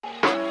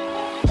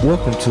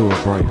Welcome to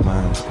a Bright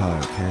Minds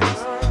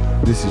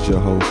podcast. This is your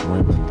host,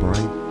 Raymond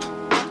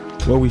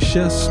Bright, where we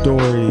share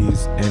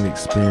stories and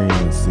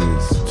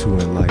experiences to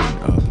enlighten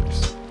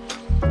others.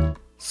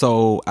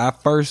 So I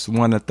first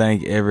want to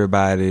thank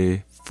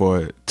everybody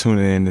for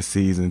tuning in to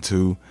season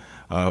 2.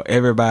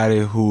 Everybody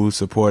who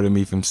supported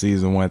me from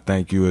season 1,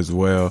 thank you as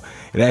well.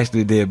 It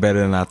actually did better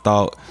than I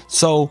thought.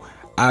 So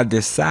I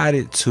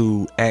decided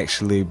to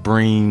actually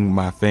bring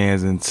my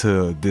fans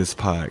into this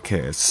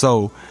podcast.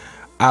 So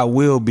I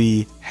will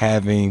be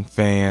having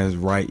fans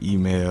write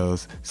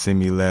emails, send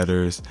me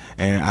letters,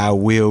 and I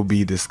will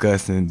be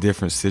discussing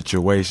different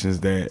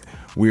situations that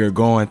we are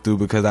going through,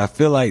 because I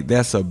feel like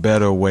that's a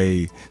better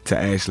way to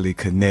actually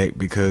connect,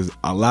 because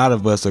a lot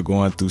of us are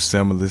going through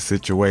similar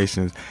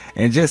situations,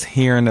 and just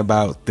hearing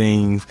about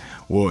things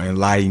will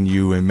enlighten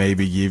you and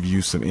maybe give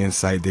you some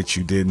insight that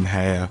you didn't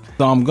have.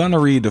 So I'm going to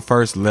read the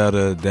first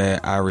letter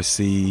that I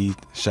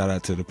received. Shout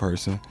out to the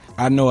person.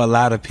 I know a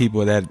lot of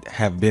people that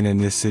have been in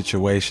this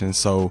situation,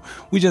 so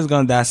we just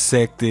going to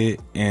dissect it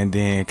and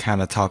then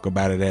kind of talk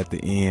about it at the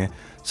end.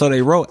 So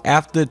they wrote,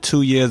 after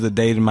 2 years of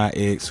dating my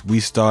ex, we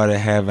started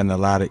having a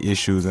lot of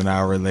issues in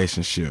our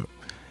relationship.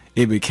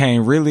 It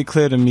became really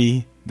clear to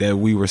me that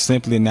we were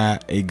simply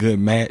not a good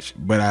match,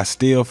 but I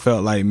still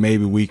felt like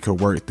maybe we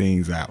could work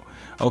things out.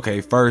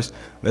 Okay, first,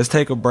 let's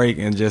take a break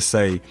and just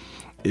say,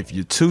 if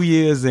you're 2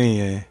 years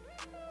in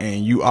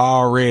and you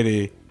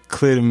already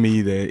clear to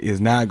me that it's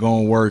not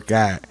going to work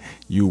out,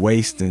 you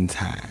wasting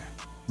time.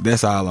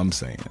 That's all I'm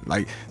saying.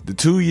 Like, the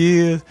 2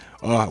 years,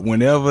 or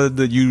whenever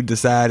you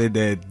decided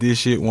that this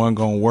shit wasn't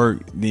going to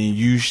work, then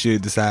you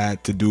should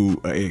decide to do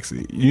an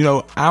exit. You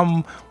know,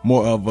 I'm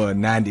more of a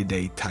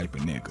 90-day type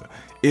of nigga.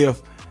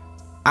 If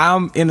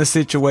I'm in a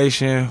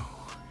situation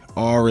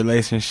or a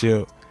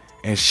relationship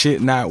and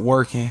shit not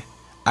working,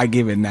 I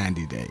give it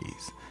 90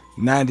 days.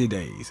 90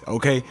 days,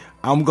 okay?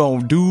 I'm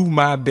gonna do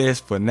my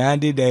best for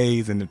 90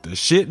 days, and if the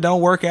shit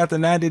don't work after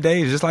 90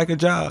 days, just like a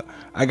job,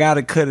 I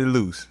gotta cut it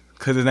loose,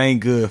 because it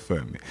ain't good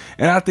for me.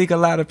 And I think a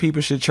lot of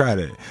people should try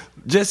that.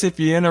 Just if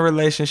you're in a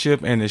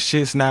relationship and the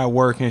shit's not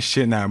working,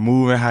 shit not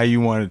moving how you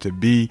want it to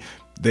be,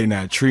 they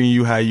not treating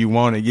you how you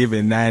want to, give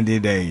it 90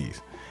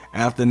 days.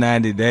 After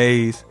 90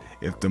 days,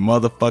 if the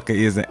motherfucker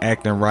isn't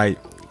acting right,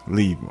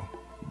 leave him.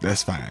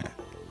 That's fine.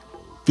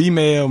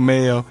 Female,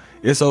 male,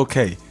 it's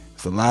okay.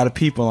 It's a lot of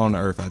people on the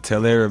earth. I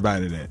tell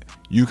everybody that.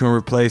 You can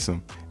replace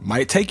them.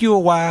 Might take you a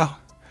while,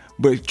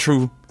 but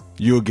true,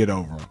 you'll get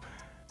over them.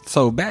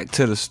 So back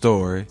to the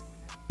story.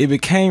 It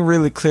became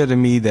really clear to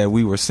me that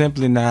we were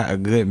simply not a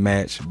good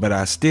match, but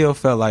I still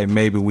felt like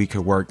maybe we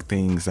could work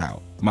things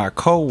out. My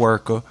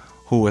coworker,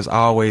 who was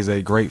always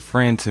a great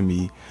friend to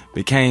me,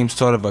 became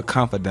sort of a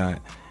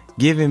confidant,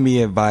 giving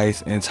me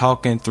advice and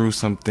talking through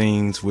some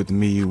things with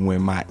me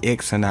when my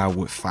ex and I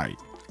would fight.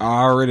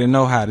 I already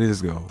know how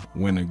this go.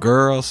 When a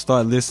girl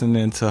start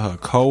listening to her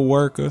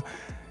coworker,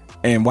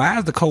 and why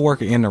is the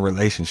coworker in a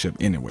relationship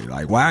anyway?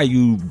 Like, why are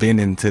you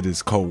venting to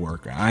this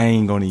coworker? I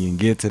ain't gonna even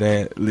get to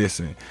that.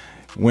 Listen,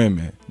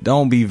 women,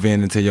 don't be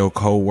venting to your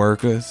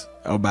coworkers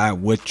about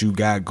what you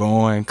got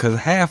going, because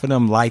half of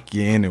them like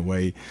you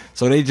anyway.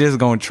 So they just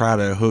gonna try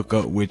to hook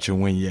up with you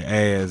when your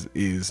ass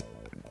is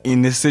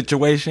in this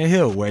situation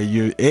here where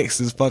your ex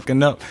is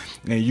fucking up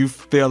and you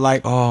feel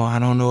like, oh, I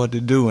don't know what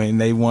to do, and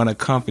they want to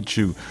comfort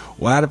you.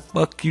 Why the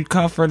fuck you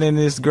comforting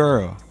this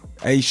girl?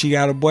 Hey, she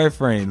got a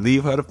boyfriend,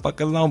 leave her the fuck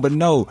alone. But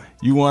no,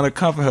 you want to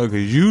comfort her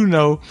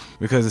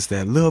because it's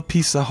that little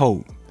piece of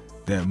hope,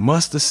 that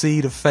mustard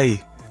seed of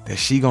faith, that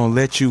she gonna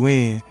let you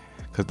in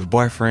because the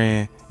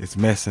boyfriend is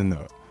messing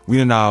up. We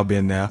done all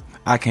been there.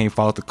 I can't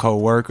fault the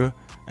coworker.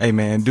 Hey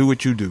man, do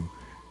what you do.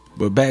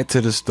 But back to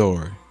the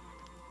story.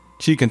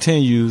 She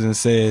continues and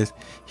says,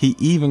 he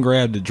even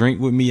grabbed a drink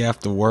with me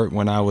after work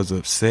when I was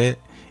upset.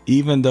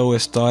 Even though it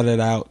started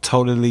out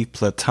totally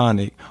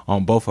platonic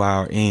on both of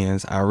our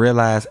ends, I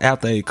realized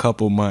after a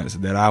couple months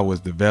that I was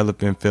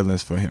developing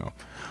feelings for him.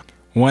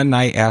 One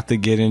night after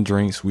getting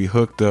drinks, we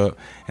hooked up,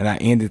 and I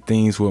ended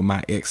things with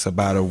my ex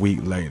about a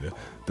week later.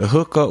 The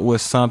hookup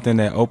was something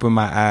that opened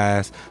my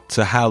eyes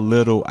to how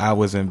little I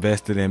was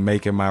invested in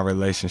making my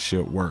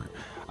relationship work.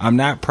 I'm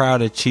not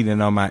proud of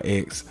cheating on my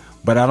ex,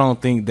 but I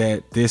don't think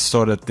that this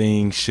sort of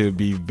thing should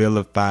be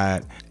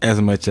vilified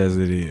as much as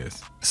it is.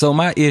 So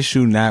my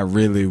issue not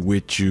really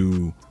with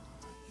you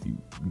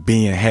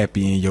being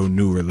happy in your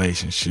new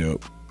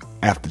relationship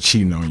after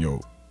cheating on your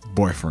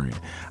boyfriend.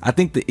 I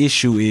think the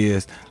issue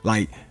is,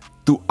 like,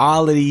 through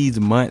all of these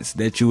months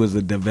that you was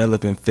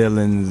developing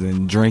feelings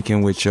and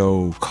drinking with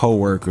your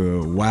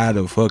coworker, why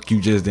the fuck you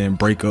just didn't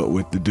break up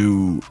with the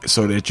dude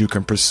so that you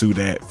can pursue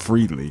that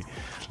freely?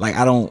 Like,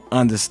 I don't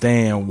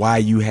understand why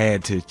you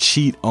had to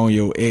cheat on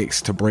your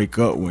ex to break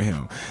up with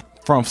him.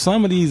 From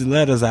some of these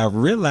letters, I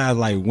realized,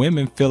 like,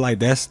 women feel like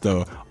that's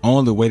the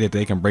only way that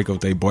they can break up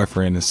with their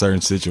boyfriend in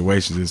certain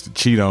situations is to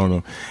cheat on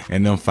them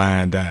and them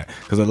find out.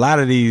 Because a lot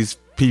of these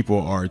people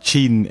are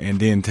cheating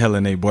and then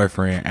telling their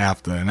boyfriend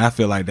after, and I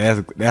feel like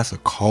that's a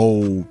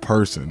cold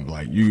person.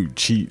 Like, you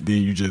cheat,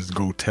 then you just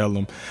go tell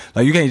them.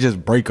 Like, you can't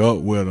just break up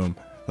with them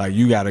Like,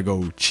 you gotta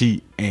go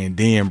cheat and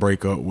then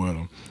break up with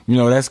them. You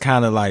know, that's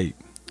kind of like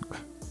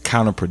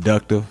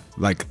counterproductive.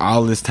 Like,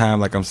 all this time,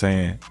 like I'm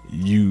saying,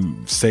 you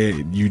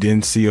said you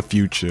didn't see a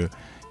future.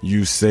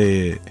 You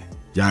said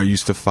y'all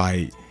used to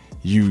fight.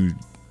 You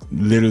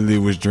literally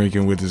was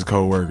drinking with his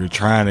coworker,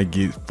 trying to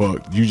get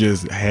fucked. You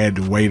just had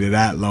to wait it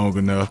out long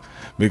enough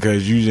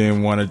because you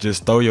didn't want to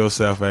just throw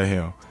yourself at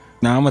him.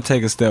 Now, I'm going to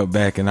take a step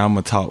back and I'm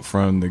going to talk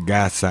from the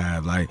guy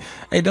side. Like,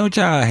 hey, don't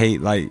y'all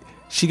hate, like,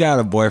 she got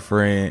a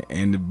boyfriend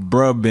and the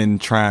bruh been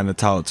trying to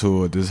talk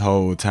to her this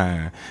whole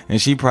time.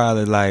 And she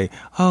probably like,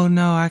 oh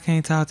no, I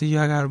can't talk to you.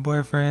 I got a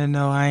boyfriend.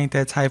 No, I ain't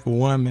that type of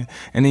woman.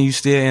 And then you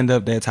still end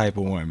up that type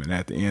of woman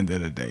at the end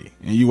of the day.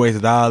 And you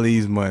wasted all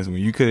these months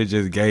when you could have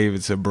just gave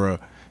it to bruh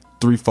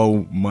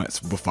 3-4 months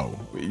before.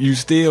 You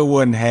still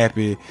wasn't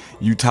happy.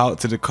 You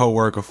talked to the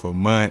coworker for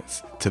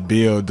months to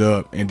build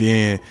up, and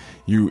then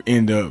you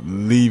end up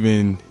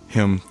leaving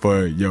him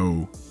for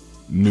your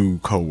new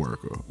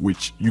coworker,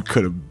 which you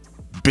could have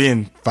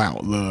been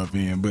found love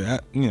in,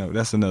 but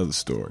that's another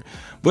story.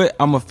 But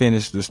I'm gonna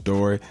finish the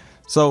story.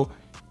 So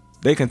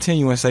they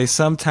continue and say,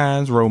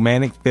 sometimes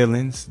romantic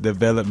feelings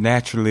develop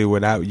naturally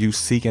without you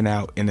seeking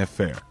out an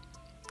affair.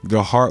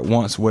 The heart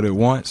wants what it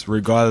wants,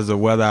 regardless of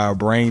whether our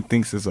brain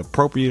thinks it's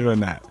appropriate or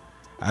not.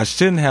 I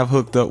shouldn't have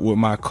hooked up with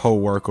my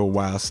coworker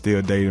while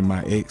still dating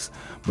my ex,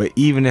 but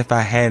even if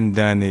I hadn't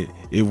done it,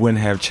 it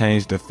wouldn't have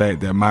changed the fact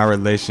that my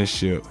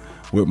relationship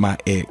with my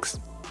ex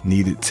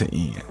needed to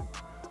end.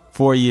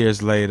 4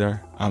 years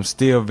later, I'm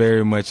still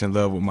very much in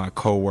love with my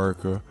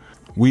coworker.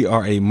 We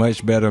are a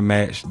much better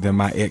match than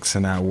my ex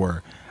and I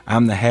were.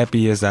 I'm the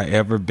happiest I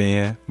ever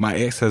been. My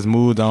ex has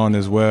moved on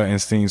as well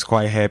and seems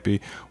quite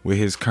happy with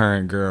his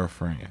current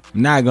girlfriend.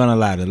 I'm not gonna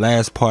lie, the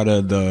last part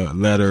of the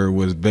letter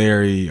was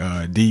very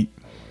deep.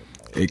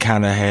 It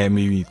kind of had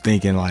me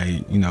thinking,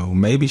 like,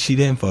 maybe she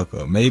didn't fuck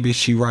up. Maybe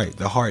she right.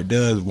 The heart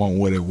does want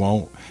what it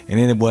want, and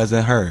then it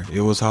wasn't her.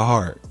 It was her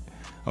heart.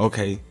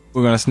 Okay,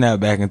 we're gonna snap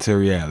back into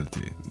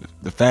reality.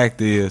 The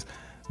fact is,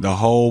 the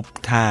whole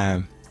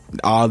time,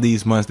 all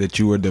these months that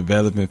you were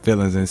developing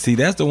feelings, and see,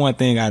 that's the one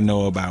thing I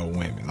know about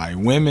women. Like,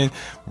 women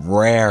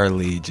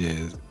rarely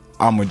just,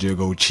 I'ma just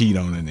go cheat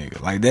on a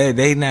nigga. Like,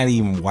 they not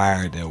even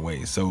wired that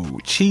way. So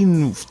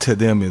cheating to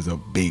them is a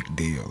big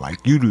deal. Like,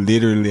 you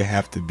literally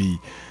have to be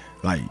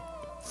like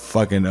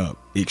fucking up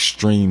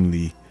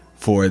extremely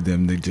for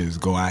them to just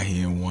go out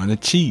here and want to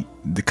cheat,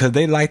 because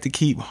they like to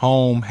keep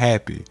home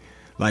happy.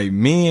 Like,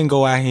 men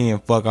go out here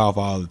and fuck off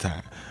all the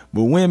time,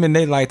 but women,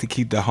 they like to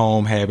keep the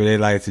home happy. They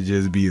like to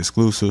just be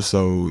exclusive.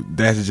 So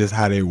that's just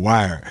how they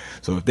wire.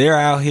 So if they're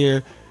out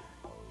here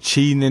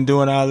cheating and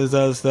doing all this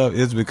other stuff,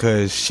 it's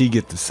because she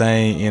get the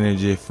same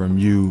energy from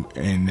you,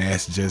 and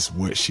that's just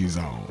what she's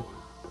on.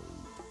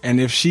 And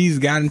if she's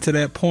gotten to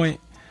that point,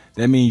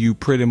 that means you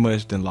pretty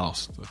much done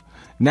lost her.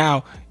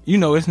 Now,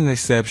 it's an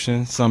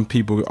exception. Some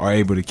people are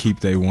able to keep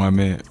their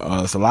woman.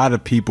 So a lot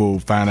of people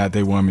find out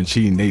their woman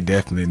cheating, they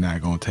definitely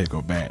not gonna take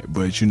her back.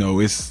 But it's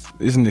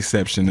an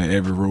exception to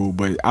every rule.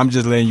 But I'm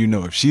just letting you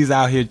know, if she's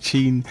out here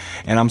cheating,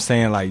 and I'm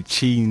saying like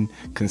cheating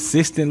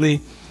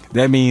consistently,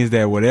 that means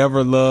that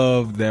whatever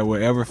love, that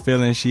whatever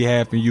feeling she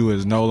had for you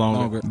is no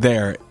longer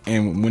there.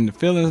 And when the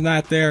feeling's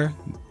not there,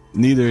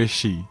 neither is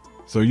she.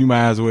 So you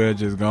might as well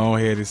just go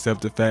ahead,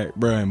 accept the fact,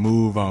 bro, and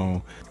move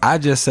on. I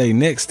just say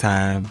next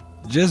time,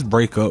 just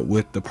break up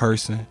with the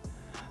person.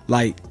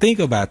 Like, think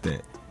about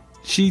that.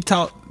 She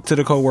talked to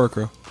the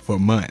coworker for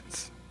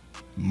months.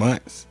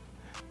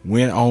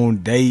 Went on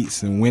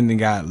dates and went and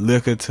got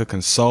liquor to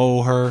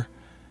console her.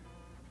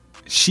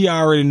 She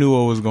already knew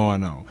what was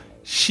going on.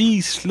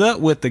 She slept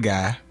with the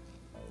guy.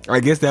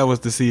 I guess that was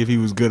to see if he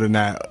was good or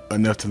not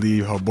enough to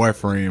leave her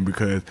boyfriend,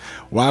 because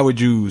why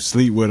would you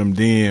sleep with him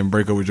then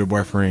break up with your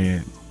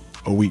boyfriend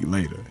a week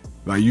later?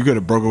 Like, you could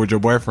have broke up with your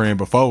boyfriend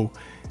before,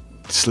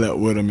 slept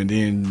with him, and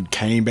then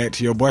came back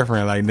to your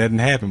boyfriend like nothing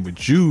happened.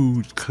 But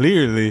you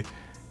clearly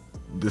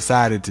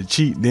decided to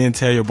cheat, then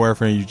tell your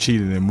boyfriend you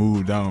cheated and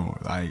moved on.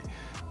 Like,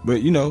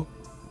 but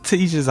to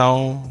each his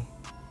own.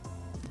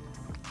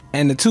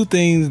 And the two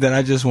things that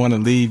I just want to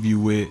leave you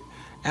with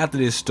after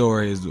this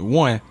story is,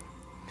 one,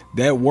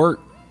 that work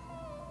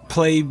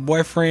play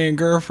boyfriend,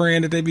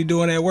 girlfriend that they be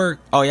doing at work.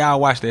 Oh, y'all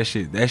watch that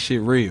shit. That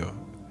shit real.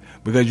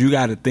 Because you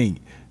got to think,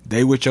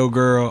 they with your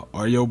girl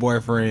or your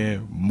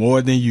boyfriend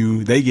more than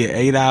you. They get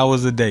 8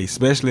 hours a day,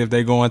 especially if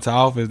they go into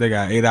office. They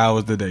got 8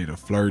 hours a day to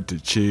flirt, to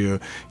chill,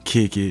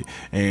 kick it.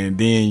 And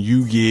then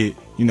you get,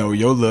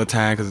 your little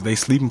time, because they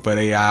sleeping for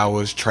 8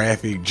 hours,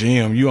 traffic,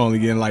 gym. You only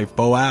getting like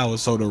 4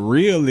 hours. So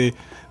the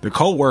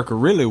coworker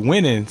really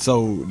winning.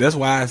 So that's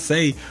why I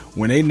say,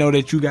 when they know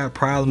that you got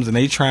problems and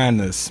they trying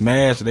to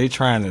smash, they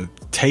trying to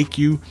take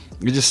you,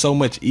 it's just so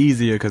much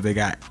easier because they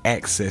got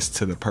access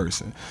to the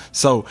person.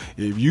 So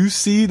if you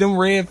see them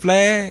red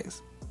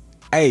flags,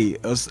 hey,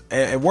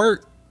 at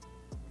work,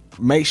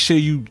 make sure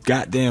you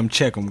goddamn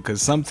check them,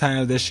 because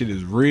sometimes that shit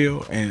is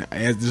real. And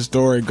as the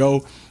story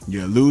go,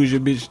 you lose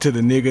your bitch to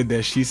the nigga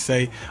that she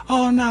say,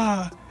 oh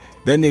nah,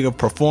 that nigga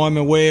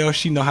performing well.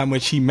 She know how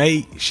much he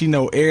make. She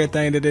know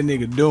everything that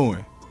nigga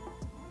doing.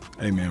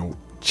 Hey man,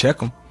 check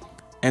them.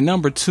 And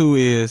number 2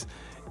 is,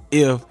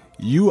 if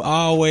you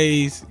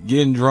always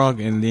getting drunk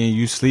and then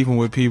you sleeping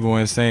with people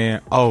and saying,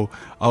 oh,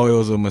 it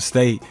was a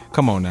mistake.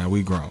 Come on now,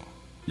 we grown.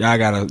 Y'all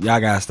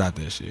gotta stop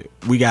that shit.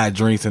 We got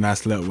drinks and I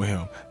slept with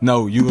him.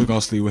 No, you was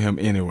gonna sleep with him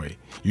anyway.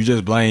 You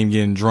just blame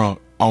getting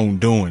drunk on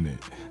doing it.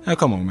 Now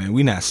come on, man,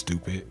 we not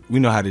stupid. We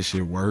know how this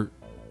shit work.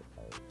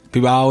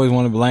 People always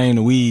want to blame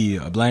the weed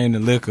or blame the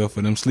liquor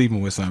for them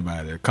sleeping with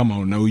somebody. Come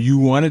on, no, you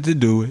wanted to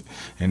do it,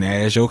 and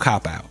that's your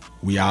cop out.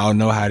 We all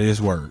know how this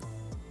works.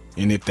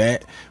 And if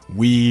that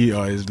weed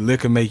or his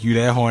liquor make you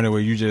that horny where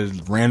you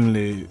just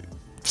randomly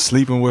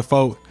sleeping with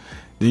folk,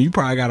 then you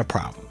probably got a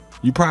problem.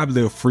 You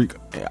probably a freak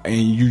and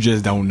you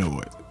just don't know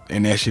it.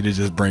 And that shit is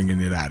just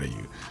bringing it out of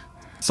you.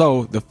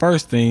 So the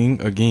first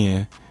thing,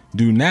 again,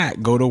 do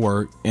not go to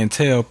work and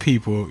tell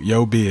people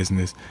your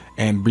business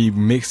and be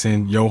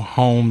mixing your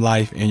home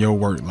life and your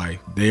work life.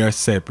 They are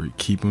separate.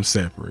 Keep them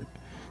separate.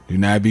 Do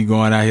not be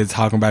going out here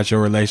talking about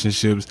your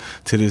relationships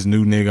to this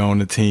new nigga on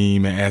the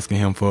team and asking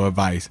him for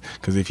advice.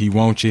 Because if he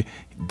wants you,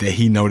 that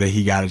he know that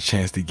he got a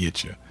chance to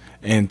get you.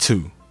 And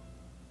 2,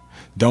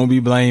 don't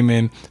be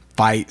blaming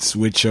fights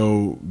with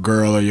your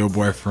girl or your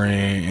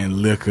boyfriend and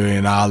liquor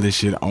and all this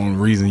shit on the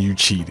reason you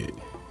cheated.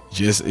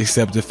 Just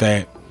accept the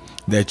fact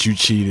that you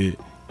cheated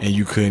and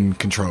you couldn't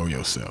control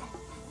yourself.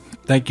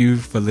 Thank you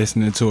for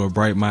listening to a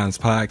Bright Minds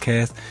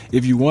podcast.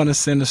 If you want to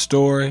send a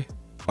story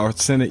or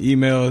send an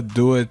email,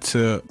 do it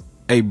to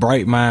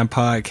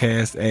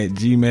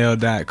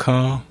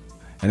abrightmindpodcast@gmail.com,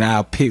 and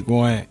I'll pick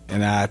one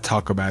and I'll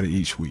talk about it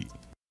each week.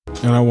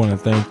 And I want to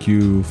thank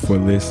you for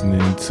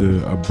listening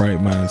to a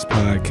Bright Minds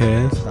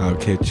podcast. I'll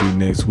catch you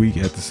next week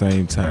at the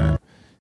same time.